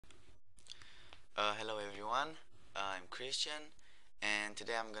Hello everyone, I'm Christian, and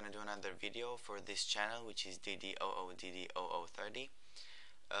today I'm gonna do another video for this channel, which is DDOODDOO30.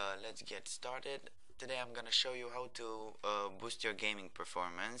 Let's get started. Today I'm gonna show you how to boost your gaming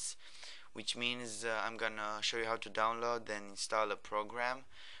performance, which means I'm gonna show you how to download and install a program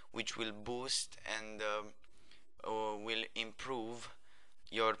which will boost and will improve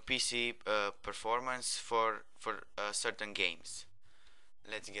your PC performance for certain games.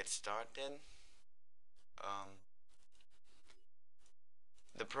 Let's get started. Um,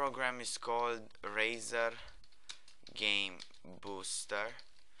 The program is called Razer Game Booster.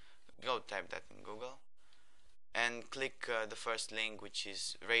 Go type that in Google and click the first link, which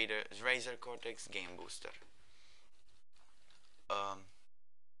is Razer Cortex Game Booster. Um,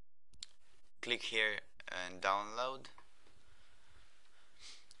 Click here and download,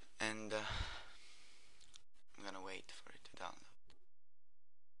 and I'm gonna wait for it to download.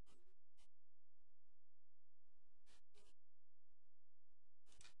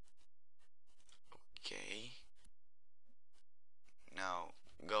 Okay, now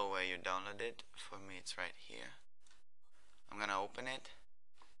go where you download it. For me, it's right here. I'm gonna open it.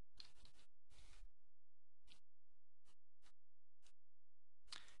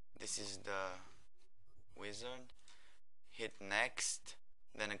 This is the wizard. Hit next,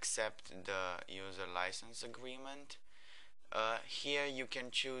 then accept the user license agreement. Here you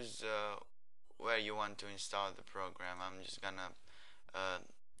can choose where you want to install the program. I'm just gonna uh,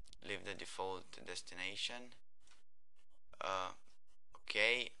 leave the default destination.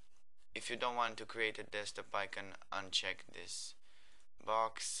 Okay, if you don't want to create a desktop icon, uncheck this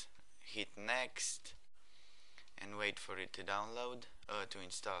box, hit next, and wait for it to download, to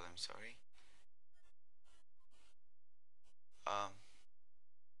install, I'm sorry. Um,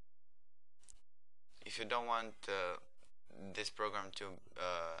 if you don't want this program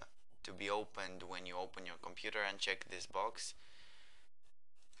to be opened when you open your computer, uncheck this box.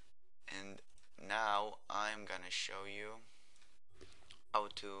 And now I'm gonna show you how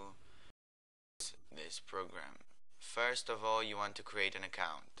to use this program. First of all, you want to create an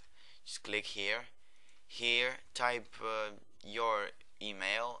account. Just click here. Here, type your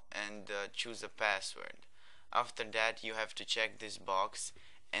email and choose a password. After that, you have to check this box,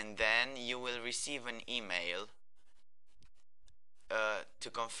 and then you will receive an email to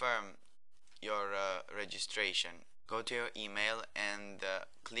confirm your registration. Go to your email and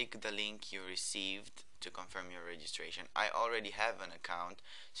click the link you received to confirm your registration. I already have an account,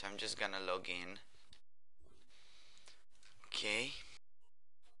 so I'm just gonna log in. Okay,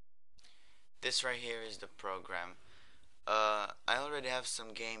 this right here is the program. I already have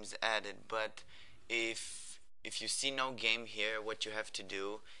some games added, but if you see no game here, what you have to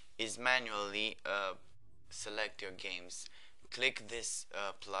do is manually select your games. Click this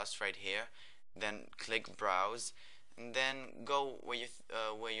plus right here, then click browse, and then go where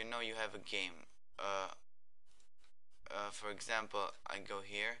you know you have a game. For example, I go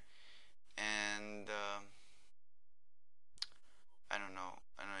here, and I don't know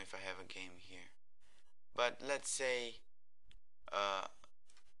if I have a game here, but let's say uh,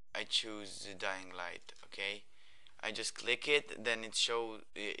 I choose Dying Light. Okay, I just click it, then it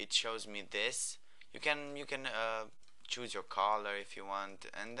shows me this. You can choose your color if you want,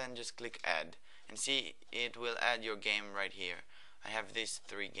 and then just click add, and see, it will add your game right here. I have these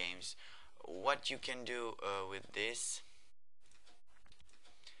 3 games. What you can do with this,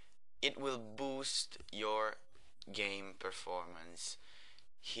 it will boost your game performance.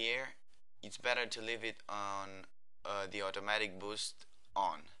 Here, it's better to leave it on the automatic boost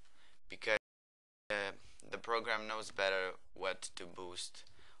on, because the program knows better what to boost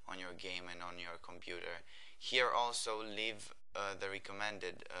on your game and on your computer. Here also leave the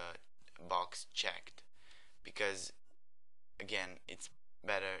recommended box checked, because again, it's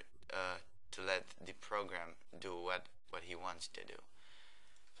better to let the program do what he wants to do.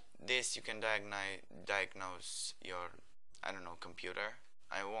 This you can diagnose your, I don't know, computer.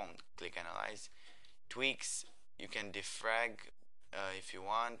 I won't click analyze. Tweaks, you can defrag if you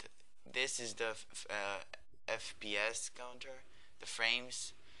want. This is the FPS counter, the frame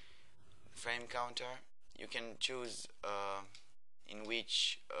counter. You can choose in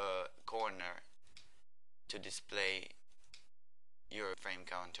which corner to display your frame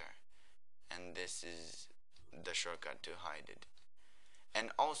counter, and this is the shortcut to hide it.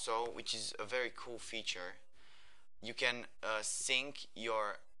 And also, which is a very cool feature, you can sync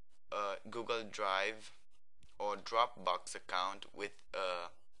your Google Drive or Dropbox account with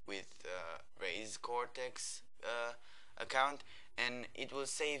Razer Cortex account, and it will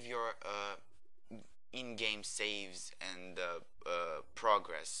save your in-game saves and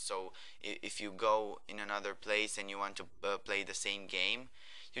progress. So if you go in another place and you want to play the same game,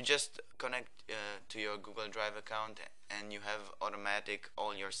 you just connect to your Google Drive account and you have automatic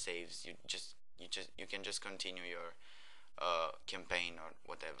all your saves. You can just continue your campaign or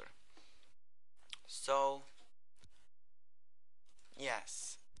whatever. So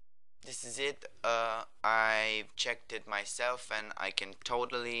yes, this is it. I checked it myself and I can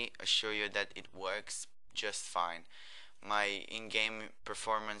totally assure you that it works just fine. My in-game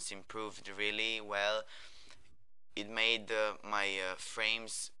performance improved really well. It made my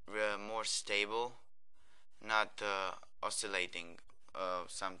frames more stable, not oscillating,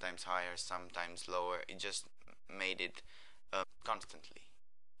 sometimes higher, sometimes lower. It just made it constantly.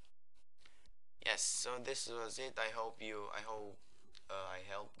 Yes, so this was it. I helped you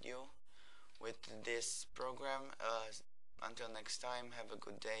with this program. Until next time, have a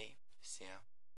good day. See ya.